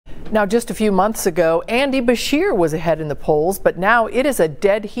Now, just a few months ago, Andy Beshear was ahead in the polls, but now it is a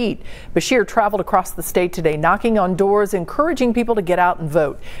dead heat. Beshear traveled across the state today, knocking on doors, encouraging people to get out and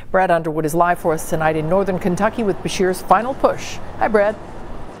vote. Brad Underwood is live for us tonight in northern Kentucky with Beshear's final push. Hi, Brad.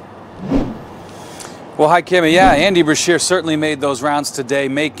 Well, hi, Kimmy. Yeah, Andy Beshear certainly made those rounds today,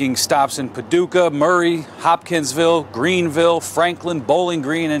 making stops in Paducah, Murray, Hopkinsville, Greenville, Franklin, Bowling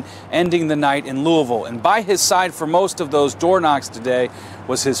Green, and ending the night in Louisville. And by his side for most of those door knocks today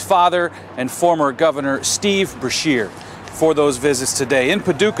was his father and former Governor Steve Beshear for those visits today. In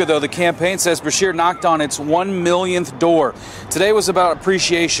Paducah, though, the campaign says Beshear knocked on its 1 millionth door. Today was about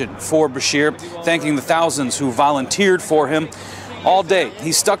appreciation for Beshear, thanking the thousands who volunteered for him. All day,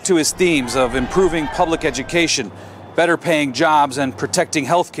 he stuck to his themes of improving public education, better paying jobs, and protecting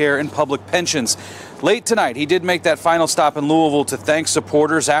health care and public pensions. Late tonight, he did make that final stop in Louisville to thank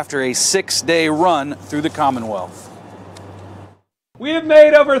supporters after a 6-day run through the Commonwealth. We have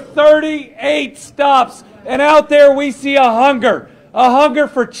made over 38 stops, and out there we see a hunger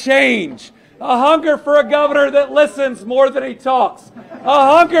for change, a hunger for a governor that listens more than he talks,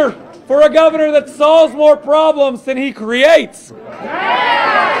 a hunger for a governor that solves more problems than he creates.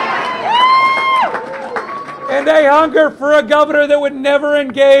 And a hunger for a governor that would never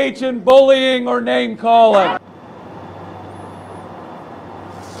engage in bullying or name calling.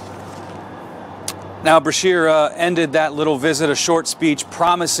 Now, Beshear ended that little visit, a short speech,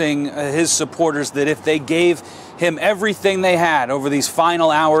 promising his supporters that if they gave him everything they had over these final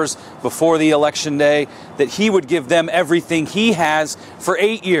hours before the election day, that he would give them everything he has for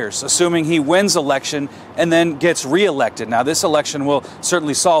 8 years, assuming he wins election and then gets reelected. Now, this election will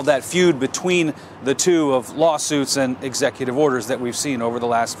certainly solve that feud between the two of lawsuits and executive orders that we've seen over the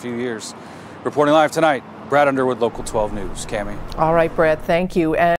last few years. Reporting live tonight, Brad Underwood, Local 12 News. Cammie. All right, Brad, thank you.